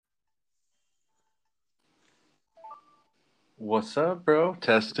What's up, bro?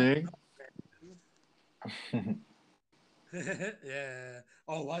 Testing. Yeah.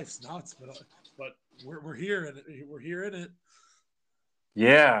 Oh, life's nuts, but we're here and we're here in it.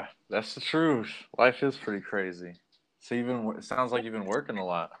 Yeah, that's the truth. Life is pretty crazy. So it sounds like you've been working a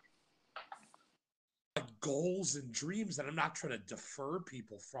lot. Like goals and dreams, and I'm not trying to defer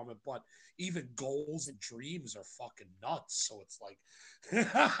people from it, but even goals and dreams are fucking nuts. So it's like,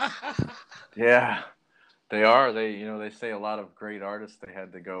 Yeah, they are. They say a lot of great artists they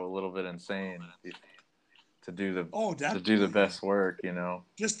had to go a little bit insane to do the oh, to do the definitely. best work.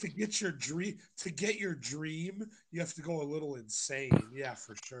 Just to get your dream, you have to go a little insane. Yeah,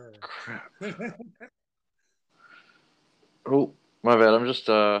 for sure. Crap. Oh, my bad. I'm just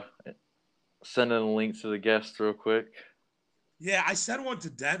sending a link to the guest real quick. Yeah, I sent one to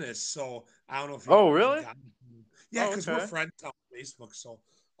Dennis, so I don't know Oh, if he really? got it. Yeah, Oh, because we're okay. friends on Facebook. So,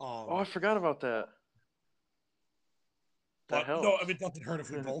 Oh, I um, forgot about that. That but no, I helps. mean, it doesn't hurt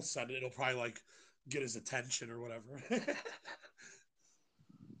if we both send it. It'll probably like get his attention or whatever.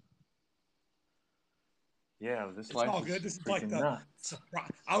 Yeah, this It's life all is good. This is like freaking the nuts. surprise.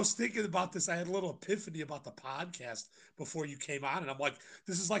 I was thinking about this. I had a little epiphany about the podcast before you came on, and I'm like,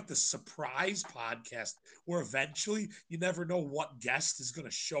 this is like the surprise podcast where eventually you never know what guest is going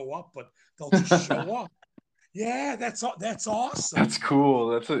to show up, but they'll just show up. Yeah, that's That's awesome.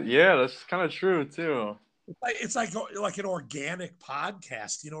 cool. Yeah, that's kind of true too. It's like an organic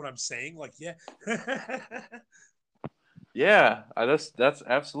podcast. You know what I'm saying? Like, yeah, Yeah, that's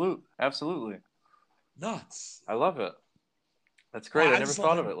absolutely. nuts. I love it. That's Oh, great. I never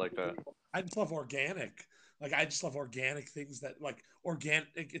thought of it like that. I just love organic. Like I just love organic things that like organic.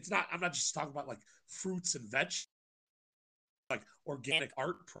 It's not. I'm not just talking about like fruits and vegetables. Like organic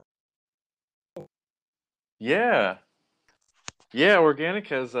art. Yeah, yeah. Organic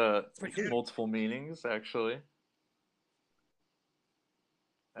has Freaking, multiple meanings actually.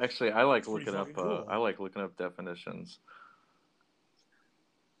 Actually, it's pretty fucking I cool. like looking up definitions.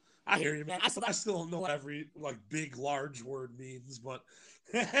 I hear you, man. I still don't know what every like big large word means, but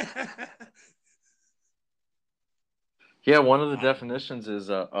Yeah, one of the uh, definitions is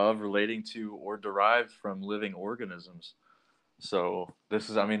of relating to or derived from living organisms. So this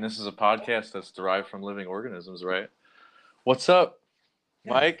is a podcast that's derived from living organisms, right? What's up,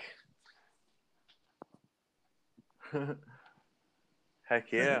 yeah, Mike?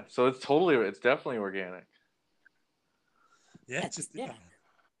 Heck yeah. So it's definitely organic. yeah. It's just yeah.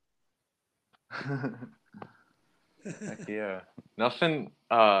 Heck yeah. Nothing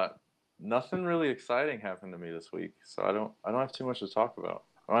nothing really exciting happened to me this week, so I don't have too much to talk about.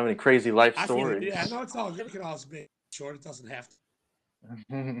 I don't have any crazy life I feel it. Yeah, stories. no, it's all good. It can always be short. It doesn't have to,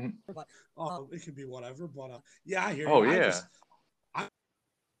 but it can be whatever. But yeah, I hear you. Oh yeah. I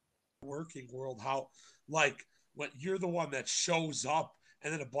working world how like when you're the one that shows up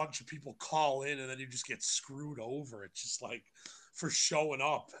and then a bunch of people call in and then you just get screwed over. It's just like for showing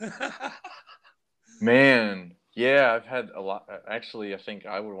up. Man, yeah, I've had a lot. Actually, I think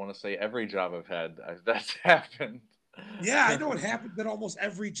I would want to say every job that's happened. Yeah, I know it happens at almost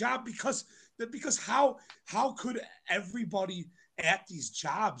every job because how could everybody at these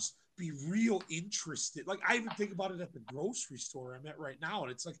jobs be real interested? Like I even think about it at the grocery store I'm at right now,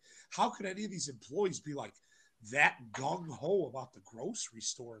 and it's like, how could any of these employees be like that gung ho about the grocery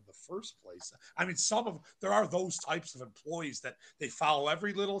store in the first place? I mean, there are those types of employees that they follow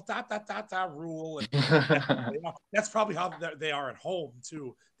every little dot dot dot dot rule, and that's probably how they are at home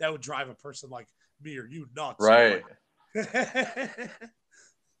too. That would drive a person like me or you nuts, but Right. like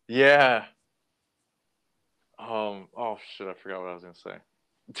Yeah. Oh shit, I forgot what I was gonna say.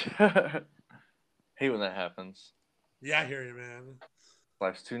 Hate when that happens. yeah, I hear you, man.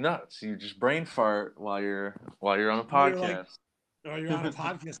 Life's too nuts. You just brain fart while you're on a You're like, podcast. oh, you're on a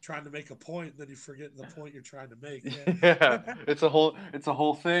podcast trying to make a point, then you forget the point you're trying to make. Yeah. Yeah, it's a whole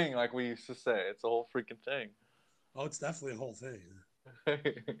thing, like we used to say. It's a whole freaking thing. Oh, it's definitely a whole thing.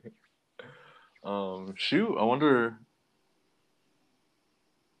 Shoot, I wonder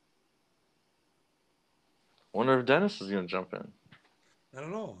if Dennis is gonna jump in. I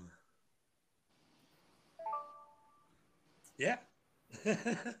don't know. Yeah.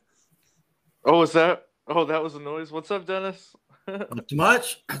 Oh, is that? Oh, that was a noise. What's up, Dennis? Not too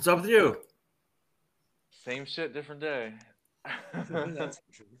much. What's up with you? Same shit, different day. That's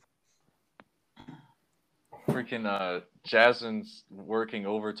true. Freaking Jasmine's working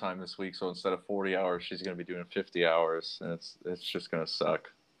overtime this week, so instead of 40 hours, she's gonna be doing 50 hours, and it's just gonna suck.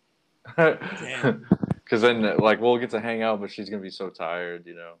 Damn. Because then, like, we'll get to hang out, but she's gonna be so tired.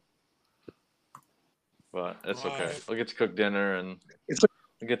 But it's okay. Right. We'll get to cook dinner, and It's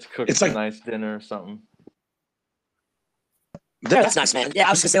we'll get to cook it's a like nice dinner or something. That's nice, man. Yeah,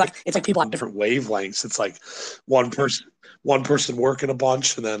 I was gonna say like it's like people on different wavelengths. It's like one person working a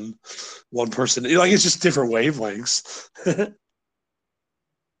bunch, and then one person. Like it's just different wavelengths.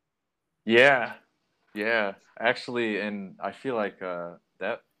 Yeah, yeah. Actually, and I feel like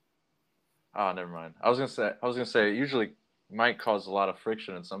that. Oh, never mind. I was gonna say, it usually might cause a lot of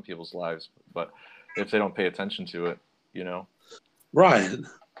friction in some people's lives, but if they don't pay attention to it, you know. Right.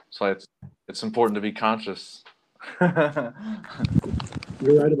 So it's important to be conscious. You're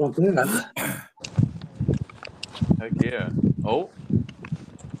right about that. Heck yeah. Oh.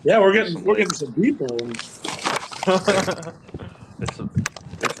 Yeah, we're getting some people. It's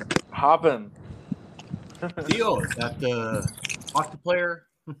hopping. Theo, is that the hockey player?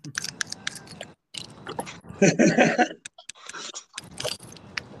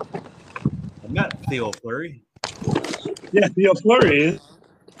 I met Theo Fleury. Yeah, Theo Fleury.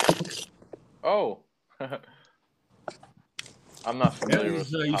 Oh. I'm not familiar with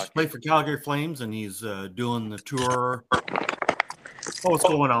He used hockey. to play for Calgary Flames, and he's doing the tour. Oh, what's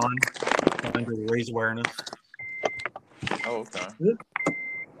going on? Trying to raise awareness. Oh, okay.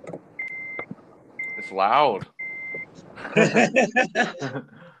 It's loud.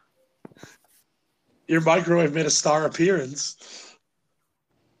 Your microwave made a star appearance.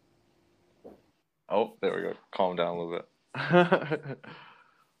 Oh, there we go. Calm down a little bit.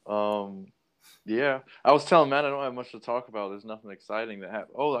 Yeah. I was telling Matt I don't have much to talk about. There's nothing exciting that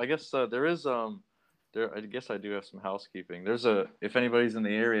happened. Oh, I guess there is I guess I do have some housekeeping. If anybody's in the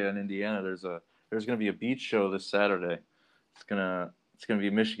area in Indiana, there's going to be a beach show this Saturday. It's going to be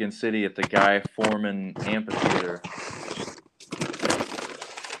Michigan City at the Guy Foreman Amphitheater.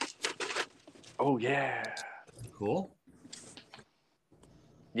 Oh yeah. Cool.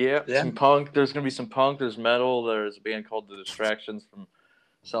 Yeah, some punk. There's going to be some punk. There's metal. There's a band called The Distractions from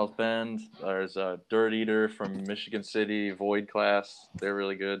South Bend. There's Dirt Eater from Michigan City. Void Class. They're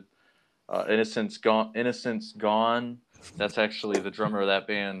really good. Innocence Gone. That's actually the drummer of that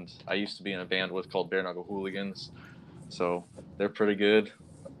band I used to be in a band with called Bare Knuckle Hooligans. So they're pretty good.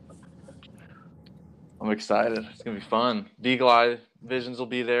 I'm excited. It's going to be fun. Beagle Eye Visions will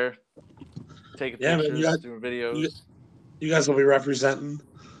be there. Taking pictures, doing videos. You guys will be representing.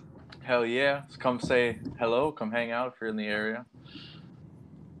 Hell yeah. Come say hello. Come hang out if you're in the area.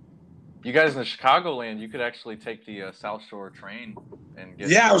 You guys in the Chicagoland, you could actually take the South Shore train and get.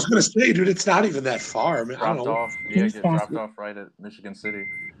 Yeah, I was gonna say, dude, it's not even that far. I mean, dropped off. Yeah, get dropped off right at Michigan City.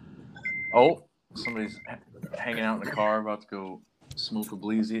 Oh, somebody's hanging out in the car, about to go smoke a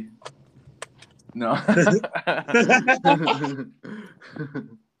bleezy. No.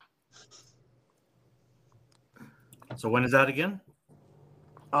 So when is that again?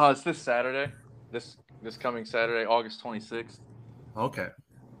 It's this Saturday. This coming Saturday, August 26th. Okay.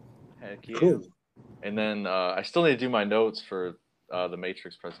 Heck yeah. Cool. And then I still need to do my notes for the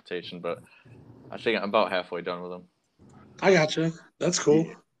Matrix presentation, but I think I'm about halfway done with them. I gotcha. That's cool.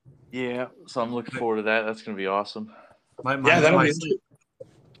 Yeah, so I'm looking forward to that. That's going to be awesome. My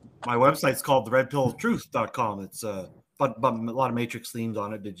website's called theredpilltruth.com. It's but a lot of Matrix themes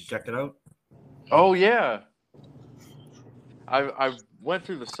on it. Did you check it out? Oh yeah. I went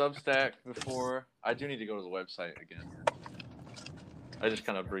through the Substack before. I do need to go to the website again. I just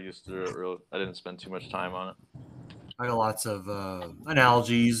kind of breezed through it. I didn't spend too much time on it. I got lots of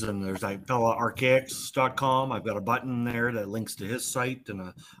analogies, and there's archaics.com. I've got a button there that links to his site and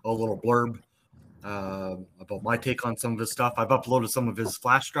a little blurb about my take on some of his stuff. I've uploaded some of his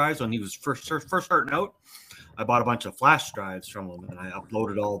flash drives when he was first starting out. I bought a bunch of flash drives from him, and I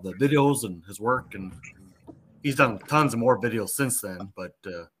uploaded all the videos and his work, and he's done tons of more videos since then. But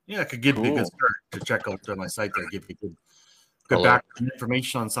yeah, it could give you a good start to check out my site there. Give you good background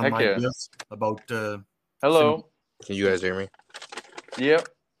information on some ideas about. Hello. Can you guys hear me? Yep.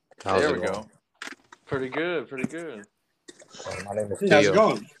 How's there it we going? go. Pretty good. Pretty good. My name is Hey, Theo. how's it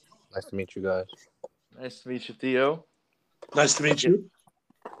going? Nice to meet you guys. Nice to meet you, Theo. Nice to meet you.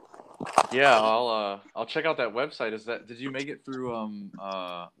 Yeah, I'll check out that website. Did you make it through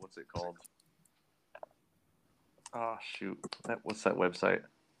what's it called? Oh shoot. What's that website?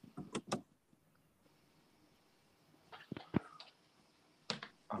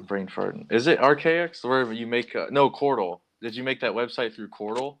 I'm brain farting. Is it Archaics? Where you make no, Cordal. Did you make that website through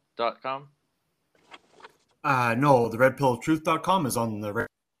Cordal.com? No, the redpilltruth.com is on the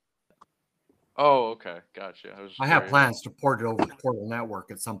Oh, okay. Gotcha. I have plans to port it over to Portal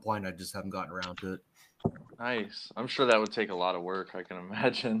Network at some point. I just haven't gotten around to it. Nice. I'm sure that would take a lot of work, I can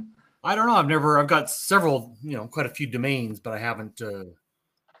imagine. I don't know. I've got several, quite a few domains, but I haven't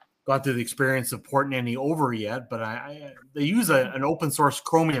gone through the experience of porting any over yet. But they use an open source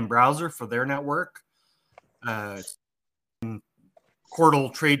Chromium browser for their network.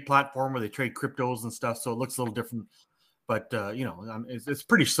 Cordal trade platform where they trade cryptos and stuff. So it looks a little different, but it's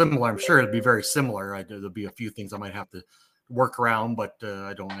pretty similar. I'm sure it'll be very similar. There'll be a few things I might have to work around, but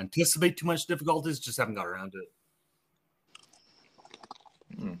I don't anticipate too much difficulties. Just haven't got around to it.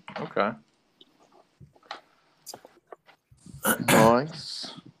 Okay.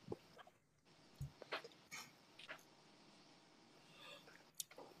 Nice.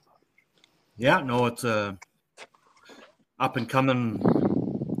 Yeah, no, it's a up and coming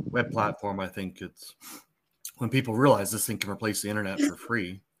web platform. I think it's when people realize this thing can replace the internet for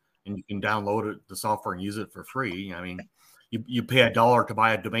free, and you can download the software and use it for free. I mean, you pay $1 to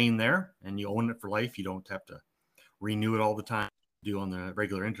buy a domain there, and you own it for life. You don't have to renew it all the time you do on the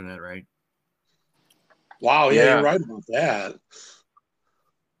regular internet, right? Wow, yeah, you're right about that.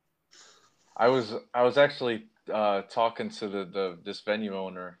 I was actually talking to this venue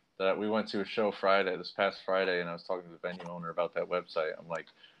owner that we went to a show this past Friday, and I was talking to the venue owner about that website. I'm like,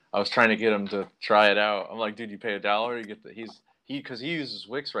 I was trying to get him to try it out. I'm like, dude, you pay $1, you get because he uses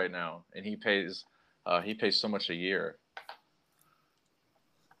Wix right now, and he pays so much a year.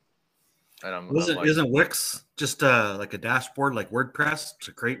 And isn't Wix just like a dashboard like WordPress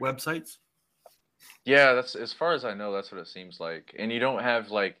to create websites? Yeah, that's as far as I know. That's what it seems like. And you don't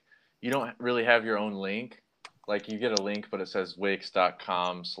really have your own link. Like you get a link, but it says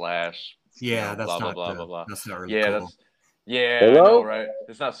wix.com/ yeah, that's blah, not blah, blah, blah. That's not really yeah, cool. I know, right?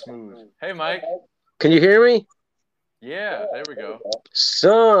 It's not smooth. Hey, Mike. Can you hear me? Yeah, there we go.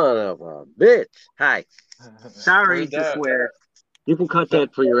 Son of a bitch. Hi. Sorry to swear. You can cut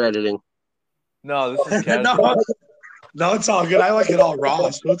that for your editing. No, this is casual. No, it's all good. I like it all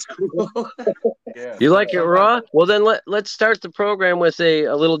raw, so it's cool. Yeah, you like it raw? Well, then let's start the program with a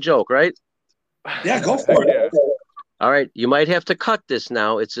little joke, right? Yeah, go for it. All right, you might have to cut this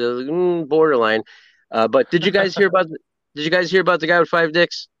now. It's a borderline. But did you guys hear about the guy with 5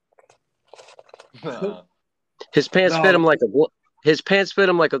 dicks? His pants fit him like a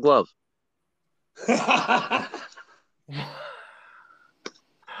glove. That's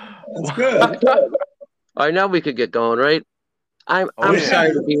good. All right, now we could get going, right? I'm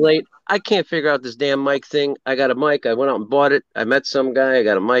sorry to be late. I can't figure out this damn mic thing. I got a mic. I went out and bought it. I met some guy. I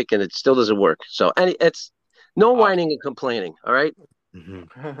got a mic, and it still doesn't work. So, it's no whining and complaining. All right.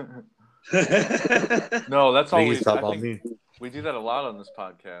 Mm-hmm. No, that's all we do that a lot on this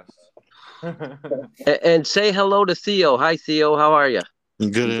podcast. And say hello to Theo. Hi, Theo. How are you?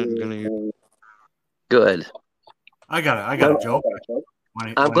 Good. I got a joke.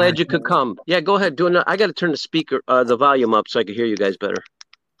 I'm glad you could come. Yeah, go ahead. I got to turn the volume up so I can hear you guys better.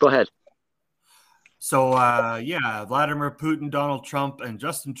 Go ahead. So, Vladimir Putin, Donald Trump, and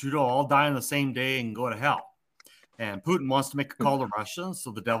Justin Trudeau all die on the same day and go to hell. And Putin wants to make a call to Russia, so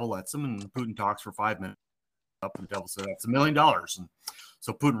the devil lets him, and Putin talks for 5 minutes. Up, and the devil says, that's $1 million. And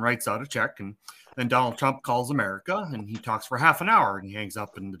so Putin writes out a check, and then Donald Trump calls America, and he talks for half an hour, and he hangs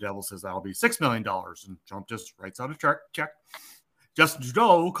up, and the devil says, that'll be $6 million. And Trump just writes out a check. Justin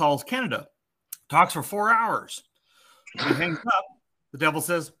Trudeau calls Canada, talks for 4 hours. When he hangs up, the devil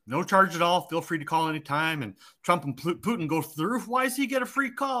says, no charge at all. Feel free to call anytime. And Trump and Putin go through the roof. Why does he get a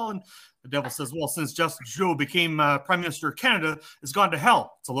free call? And the devil says, well, since Justin Trudeau became Prime Minister of Canada, it's gone to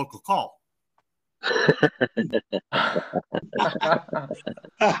hell. It's a local call.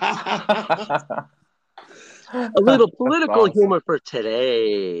 A little political humor for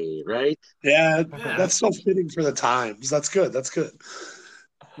today, right? Yeah, that's so fitting for the times. That's good. That's good.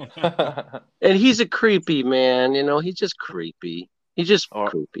 And he's a creepy man. He's just creepy. He's just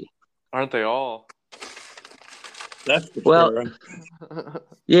creepy. Aren't they all? That's well,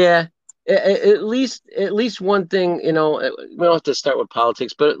 yeah. At least one thing, we don't have to start with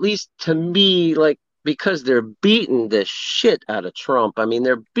politics, but at least to me, like, because they're beating the shit out of Trump. I mean,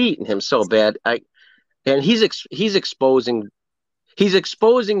 they're beating him so bad. And he's exposing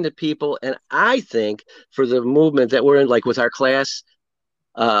the people. And I think for the movement that we're in, like with our class,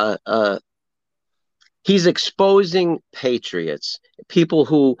 he's exposing patriots, people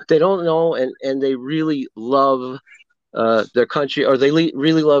who they don't know and they really love their country, or they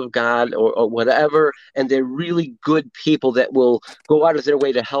really love God or whatever, and they're really good people that will go out of their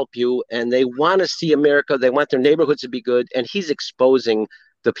way to help you, and they want to see America, they want their neighborhoods to be good, and he's exposing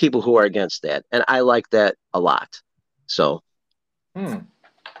the people who are against that, and I like that a lot. So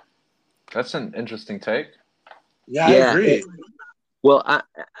that's an interesting take. Yeah, I agree. Well,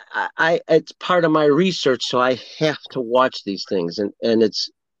 I it's part of my research, so I have to watch these things, and it's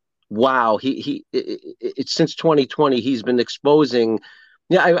wow. It's since 2020 he's been exposing.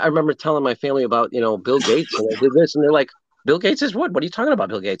 Yeah, I remember telling my family about Bill Gates, and I did this, and they're like, "Bill Gates is what? What are you talking about,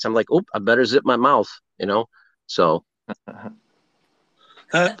 Bill Gates?" I'm like, "Oop, I better zip my mouth," So.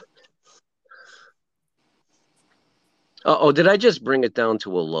 Oh, did I just bring it down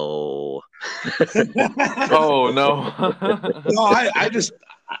to a low? Oh no. No,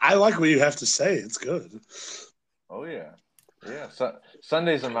 I like what you have to say. It's good. Oh yeah, yeah. So,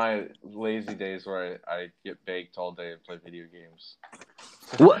 Sundays are my lazy days where I get baked all day and play video games.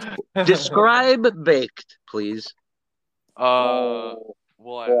 What? Describe baked, please. Well,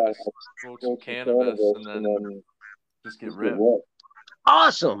 I smoke some cannabis and then just get ripped.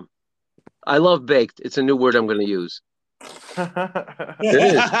 Awesome. I love baked. It's a new word I'm going to use. It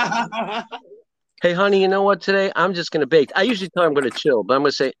is. Hey, honey, you know what? Today I'm just going to bake. I usually tell her I'm going to chill, but I'm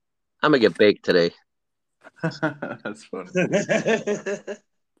going to say I'm going to get baked today. That's funny.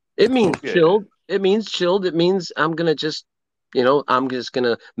 It means Okay. chilled. It means chilled. It means I'm going to just, I'm just going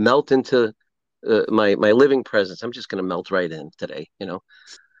to melt into my living presence. I'm just going to melt right in today,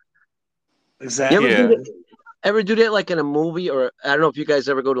 Exactly. You ever do that like in a movie, or I don't know if you guys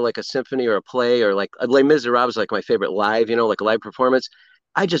ever go to like a symphony or a play, or like Les Miserables is like my favorite live, like a live performance.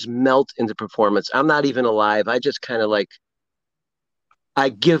 I just melt into performance. I'm not even alive. I just kind of like, I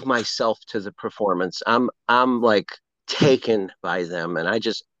give myself to the performance. I'm like taken by them, and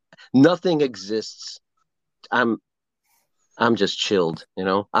nothing exists. I'm just chilled,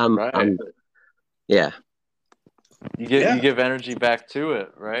 Right. Yeah. You give energy back to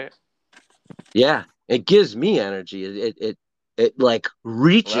it, right? Yeah. It gives me energy. It like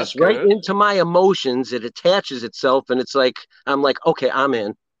reaches right into my emotions. It attaches itself, and it's like I'm like, okay, I'm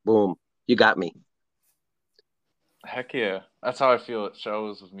in. Boom, you got me. Heck yeah, that's how I feel at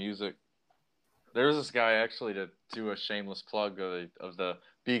shows with music. There's this guy actually, to do a shameless plug of the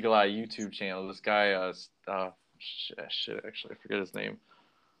Beagle Eye YouTube channel. This guy, shit, actually, I forget his name.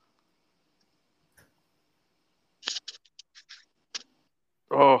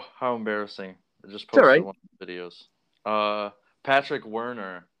 Oh, how embarrassing! I just posted one of the videos. Patrick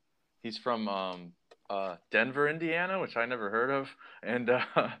Werner. He's from Denver, Indiana, which I never heard of. And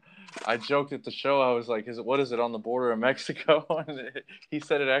I joked at the show. I was like, what is it on the border of Mexico? And he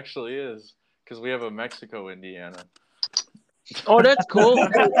said it actually is, because we have a Mexico, Indiana. Oh, that's cool.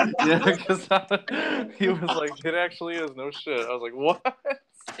 Yeah, because he was like, it actually is. No shit. I was like, what?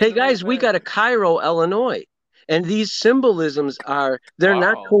 Hey, guys, we got a Cairo, Illinois. And these symbolisms they're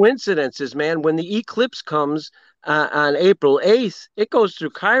not coincidences, man. When the eclipse comes on April 8th, it goes through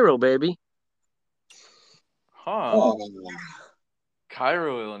Cairo, baby. Huh. Oh.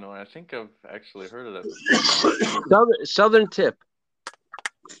 Cairo, Illinois. I think I've actually heard of that. Southern tip.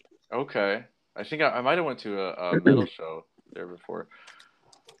 Okay. I think I might have went to a metal show there before.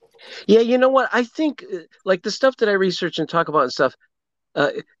 Yeah, you know what? I think like the stuff that I research and talk about and stuff,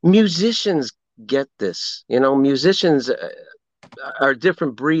 musicians get this. Musicians are a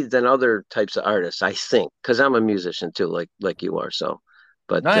different breed than other types of artists, I think, because I'm a musician too, like you are. So,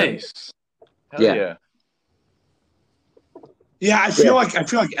 but nice. Hell yeah. Yeah, I feel like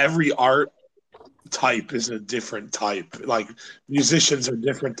every art type is a different type. Like musicians are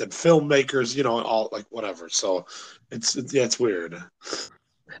different than filmmakers, all like whatever. So it's weird.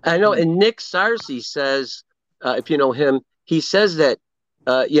 I know. And Nick Sarsi says, if you know him, he says that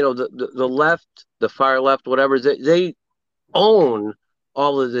the left, the far left, whatever, they own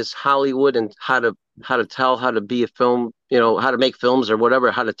all of this Hollywood and how to tell, how to be a film, how to make films or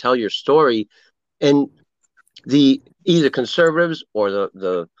whatever, how to tell your story. And the either conservatives or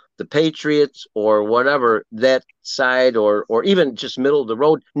the patriots or whatever, that side or even just middle of the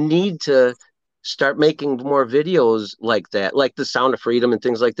road, need to start making more videos like that, like the Sound of Freedom and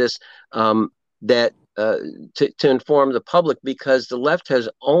things like this, that to inform the public, because the left has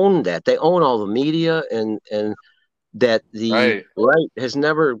owned that. They own all the media, and that the right has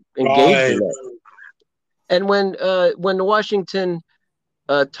never engaged in that. And when the Washington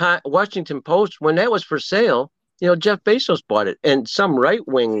Post, when that was for sale, Jeff Bezos bought it, and some right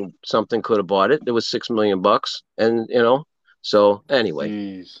wing something could have bought it. It was $6 million, and so anyway.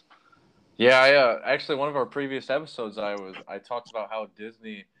 Jeez. Yeah, actually, one of our previous episodes, I talked about how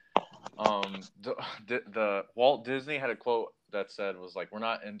Disney, the Walt Disney had a quote that said, was like, we're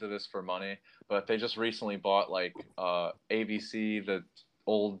not into this for money, but they just recently bought like ABC, the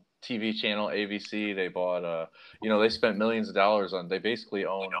old TV channel ABC. They bought they spent millions of dollars on. They basically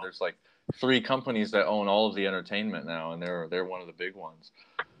own. There's like 3 companies that own all of the entertainment now, and they're one of the big ones.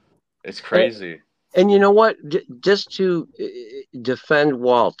 It's crazy. And you know what? Just to defend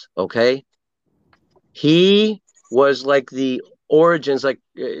Walt, okay? He was like the origins, like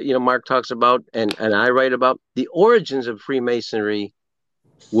Mark talks about, and I write about. The origins of Freemasonry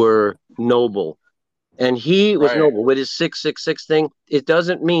were noble, and he was noble with his 666 thing. It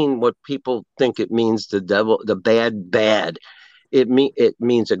doesn't mean what people think it means. The devil, the bad. it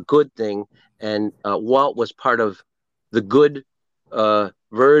means a good thing. And Walt was part of the good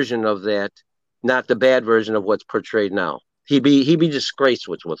version of that, not the bad version of what's portrayed now. He'd be disgraced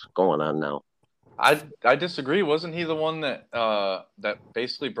with what's going on now. I disagree. Wasn't he the one that that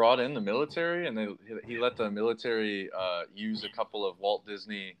basically brought in the military, and he let the military use a couple of Walt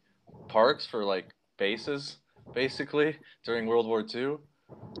Disney parks for like bases, basically during World War II?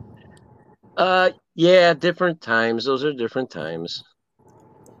 Yeah, different times. Those are different times.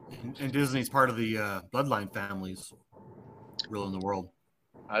 And Disney's part of the bloodline families ruling the world.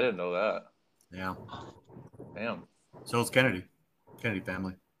 I didn't know that. Yeah. Damn. So is Kennedy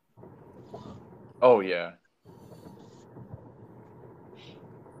family. Oh yeah.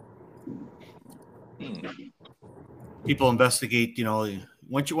 People investigate.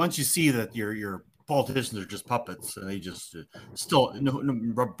 Once you see that your politicians are just puppets, and they just still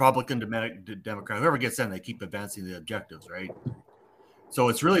Republican, Democrat, whoever gets in, they keep advancing the objectives, right? So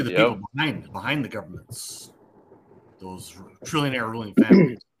it's really the people behind the governments, those trillionaire ruling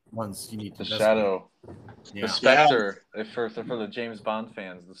families, ones you need to the shadow. Yeah. The Spectre, for the James Bond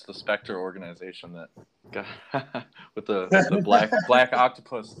fans, it's the Spectre organization that got with the black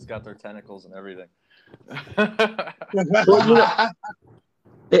octopus that's got their tentacles and everything. Well,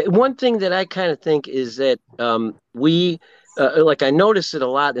 one thing that I kind of think is that we, like I notice it a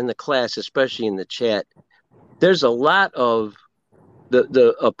lot in the class, especially in the chat. There's a lot of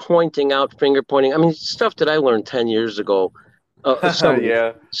the pointing out, finger pointing. I mean, stuff that I learned 10 years ago. Some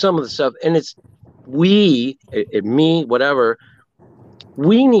of the stuff, and it's me, whatever.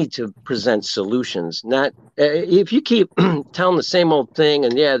 We need to present solutions. Not if you keep telling the same old thing,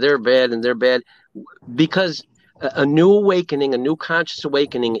 and yeah, they're bad, because a new awakening, a new conscious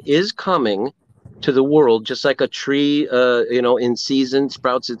awakening is coming to the world, just like a tree, in season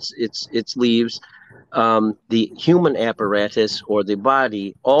sprouts its leaves. The human apparatus or the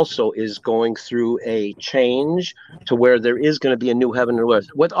body also is going through a change to where there is going to be a new heaven and earth.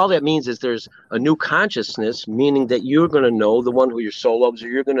 What all that means is there's a new consciousness, meaning that you're going to know the one who your soul loves, or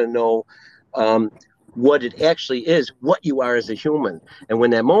you're going to know what it actually is, what you are as a human. And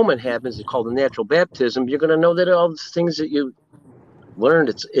when that moment happens, it's called a natural baptism. You're going to know that all the things that you learned,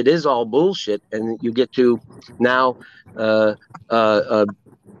 it is all bullshit, and you get to now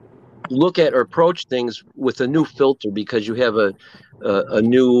look at or approach things with a new filter, because you have a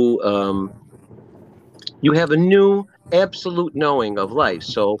new absolute knowing of life.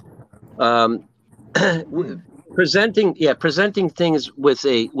 So presenting things with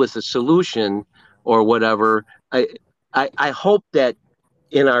a solution or whatever. I hope that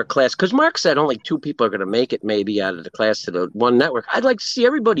in our class, because Mark said only 2 people are going to make it maybe out of the class to the one network. I'd like to see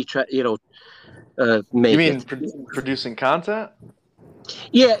everybody try, make. You mean producing content?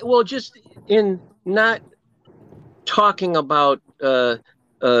 Yeah, well, just in not talking about the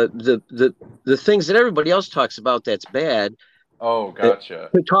things that everybody else talks about that's bad. Oh, gotcha.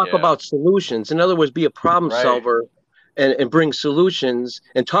 To talk about solutions. In other words, be a problem solver and bring solutions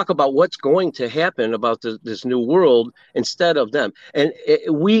and talk about what's going to happen about this new world instead of them. And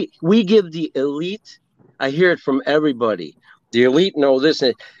we give the elite. I hear it from everybody. The elite know this.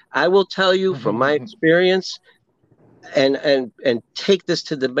 And I will tell you from my experience, and take this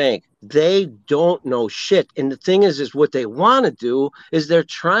to the bank. They don't know shit. And the thing is what they want to do is they're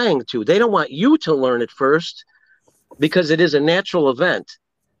trying to. They don't want you to learn it first, because it is a natural event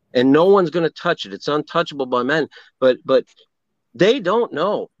and no one's going to touch it. It's untouchable by men. But they don't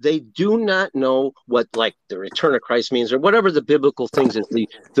know. They do not know what like the return of Christ means, or whatever the biblical things is,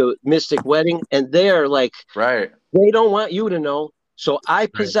 the mystic wedding. And they are like, they don't want you to know. So I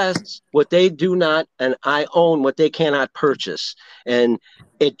possess what they do not, and I own what they cannot purchase. And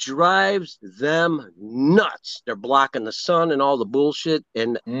it drives them nuts. They're blocking the sun and all the bullshit.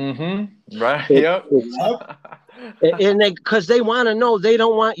 And and because they want to know, they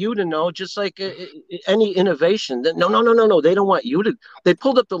don't want you to know. Just like any innovation, no, they don't want you to. They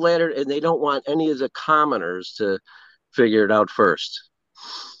pulled up the ladder, and they don't want any of the commoners to figure it out first.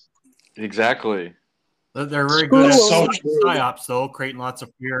 Exactly. They're very good at psyops, though, creating lots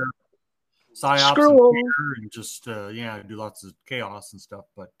of fear. Psyops and fear, and just do lots of chaos and stuff.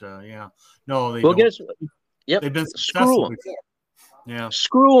 But no, they don't. They've been successful before. Yeah,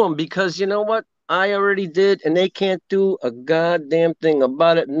 screw them, because you know what? I already did, and they can't do a goddamn thing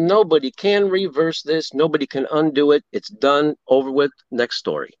about it. Nobody can reverse this. Nobody can undo it. It's done, over with. Next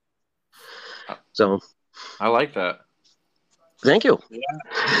story. So, I like that. Thank you.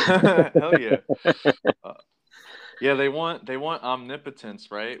 Hell yeah. They want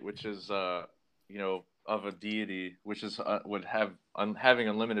omnipotence, right? Which is of a deity, which is would have having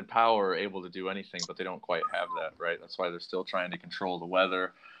unlimited power, able to do anything, but they don't quite have that, right? That's why they're still trying to control the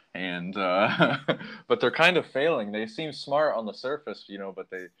weather, and but they're kind of failing. They seem smart on the surface, but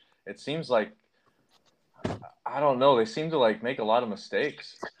it seems like, I don't know, they seem to like make a lot of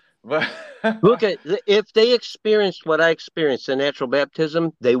mistakes. But Look at if they experienced what I experienced, the natural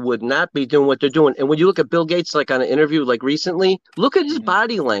baptism, they would not be doing what they're doing. And when you look at Bill Gates, like on an interview, like recently, look at his Mhm.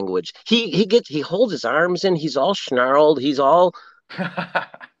 body language. He holds his arms in. He's all snarled. He's all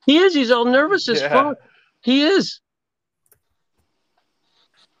nervous as Yeah. fuck. He is.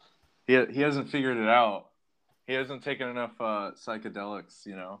 He hasn't figured it out. He hasn't taken enough psychedelics,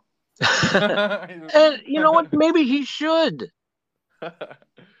 And you know what? Maybe he should.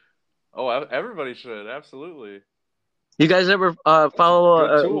 Oh, everybody should, absolutely. You guys ever Good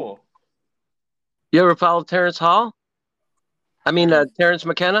follow? tool. You ever follow Terrence Hall? I mean, Terrence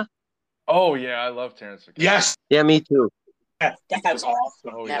McKenna. Oh yeah, I love Terrence McKenna. Yes. Yeah, me too. That guy was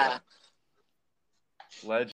awesome. Oh Yeah. yeah. Legend.